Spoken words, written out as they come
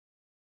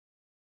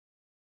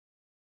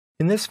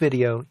In this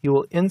video, you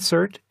will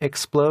insert,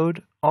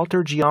 explode,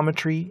 alter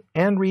geometry,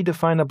 and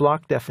redefine a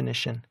block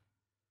definition.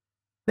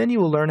 Then you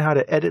will learn how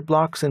to edit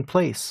blocks in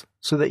place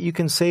so that you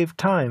can save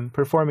time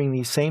performing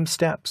these same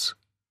steps.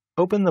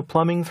 Open the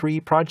Plumbing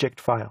 3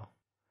 project file.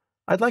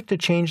 I'd like to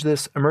change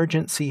this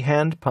emergency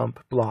hand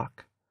pump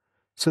block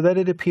so that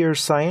it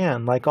appears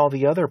cyan like all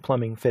the other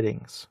plumbing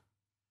fittings.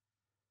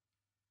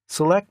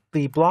 Select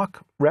the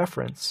block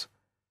reference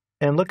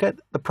and look at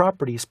the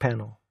Properties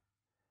panel.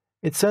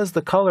 It says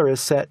the color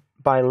is set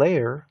by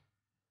layer,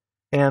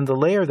 and the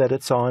layer that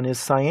it's on is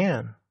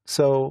cyan.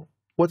 So,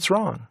 what's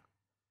wrong?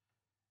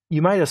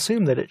 You might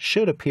assume that it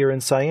should appear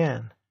in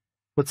cyan.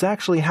 What's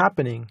actually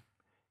happening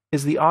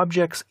is the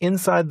objects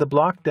inside the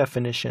block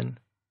definition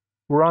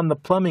were on the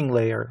plumbing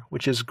layer,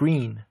 which is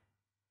green.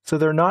 So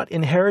they're not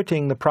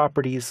inheriting the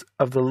properties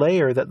of the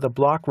layer that the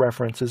block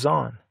reference is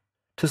on.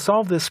 To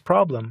solve this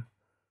problem,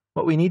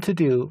 what we need to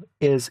do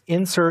is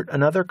insert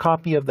another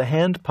copy of the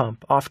hand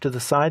pump off to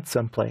the side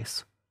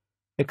someplace,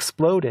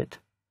 explode it,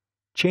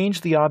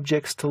 change the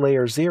objects to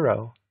layer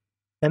 0,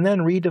 and then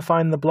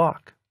redefine the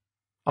block.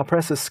 I'll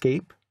press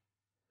Escape,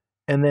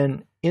 and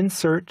then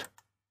insert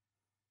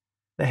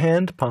the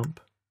hand pump.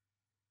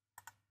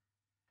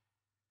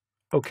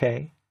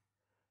 OK.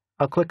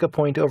 I'll click a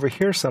point over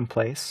here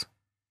someplace,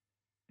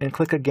 and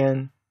click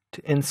again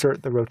to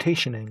insert the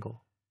rotation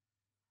angle.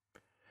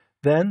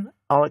 Then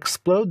I'll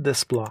explode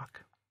this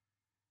block,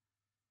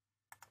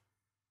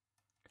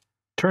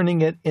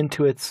 turning it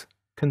into its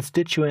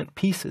constituent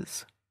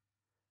pieces.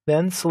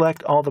 Then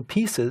select all the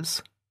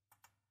pieces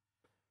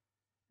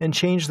and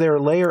change their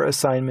layer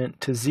assignment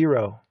to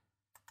 0.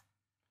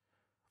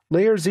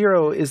 Layer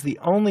 0 is the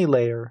only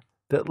layer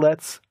that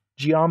lets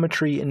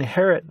geometry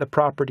inherit the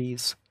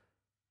properties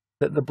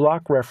that the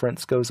block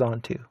reference goes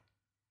onto.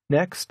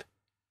 Next,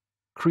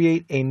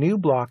 create a new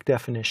block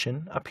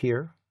definition up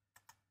here.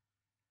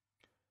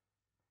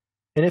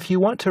 And if you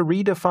want to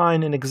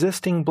redefine an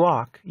existing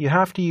block, you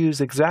have to use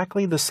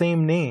exactly the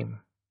same name.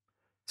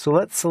 So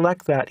let's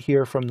select that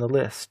here from the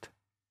list.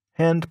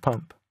 Hand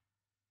pump.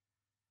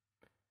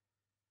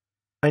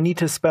 I need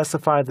to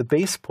specify the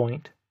base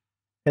point,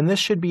 and this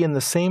should be in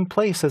the same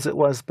place as it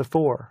was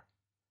before.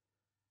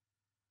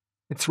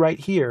 It's right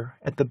here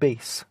at the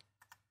base.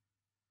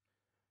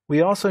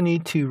 We also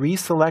need to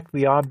reselect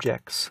the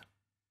objects.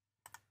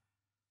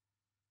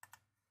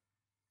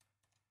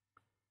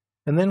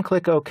 And then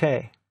click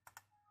OK.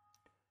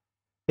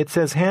 It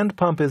says hand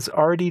pump is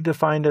already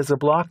defined as a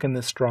block in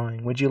this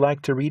drawing. Would you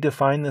like to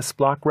redefine this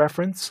block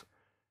reference?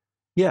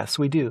 Yes,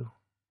 we do.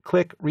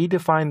 Click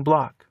Redefine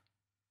Block.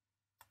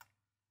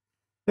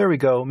 There we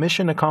go,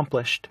 mission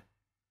accomplished.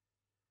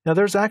 Now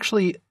there's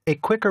actually a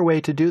quicker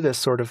way to do this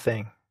sort of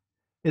thing.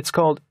 It's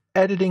called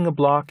editing a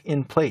block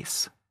in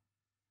place.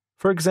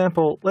 For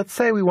example, let's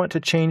say we want to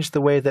change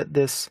the way that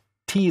this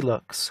T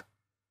looks.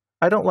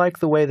 I don't like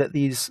the way that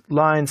these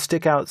lines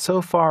stick out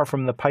so far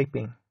from the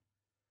piping.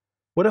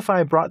 What if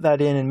I brought that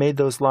in and made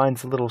those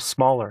lines a little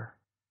smaller?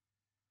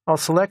 I'll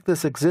select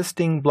this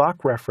existing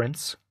block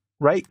reference,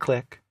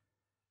 right-click,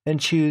 and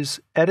choose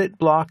Edit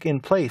Block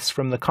in Place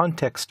from the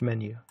context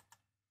menu.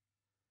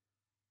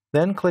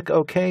 Then click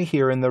OK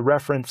here in the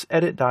Reference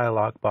Edit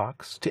dialog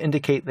box to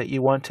indicate that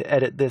you want to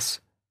edit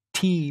this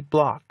T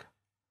block.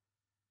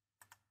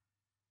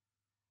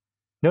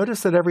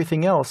 Notice that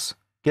everything else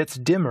gets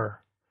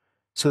dimmer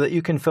so that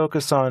you can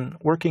focus on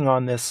working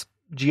on this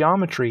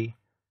geometry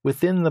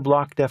within the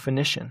block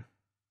definition.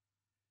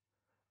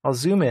 I'll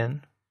zoom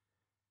in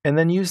and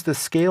then use the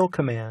Scale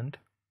command.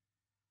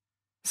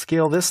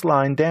 Scale this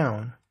line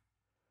down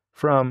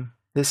from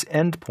this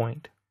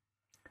endpoint.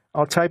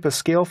 I'll type a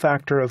scale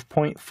factor of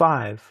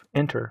 0.5,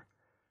 enter,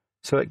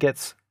 so it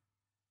gets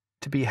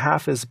to be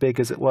half as big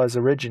as it was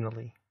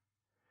originally.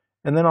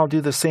 And then I'll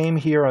do the same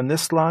here on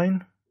this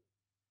line,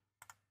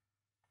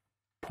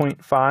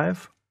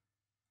 0.5,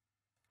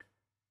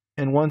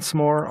 and once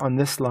more on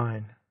this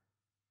line,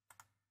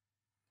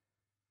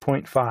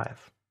 0.5.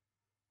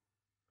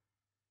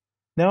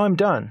 Now I'm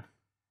done.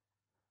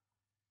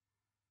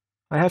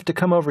 I have to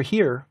come over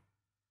here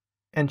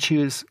and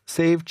choose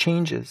Save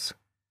Changes.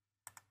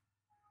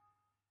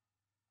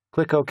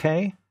 Click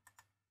OK.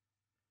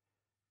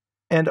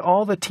 And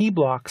all the T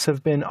blocks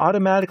have been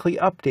automatically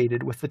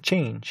updated with the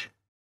change.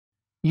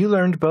 You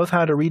learned both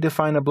how to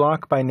redefine a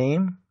block by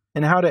name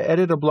and how to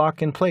edit a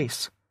block in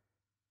place.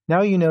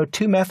 Now you know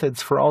 2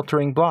 methods for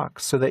altering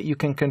blocks so that you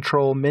can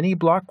control many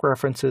block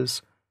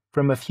references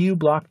from a few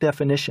block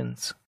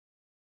definitions.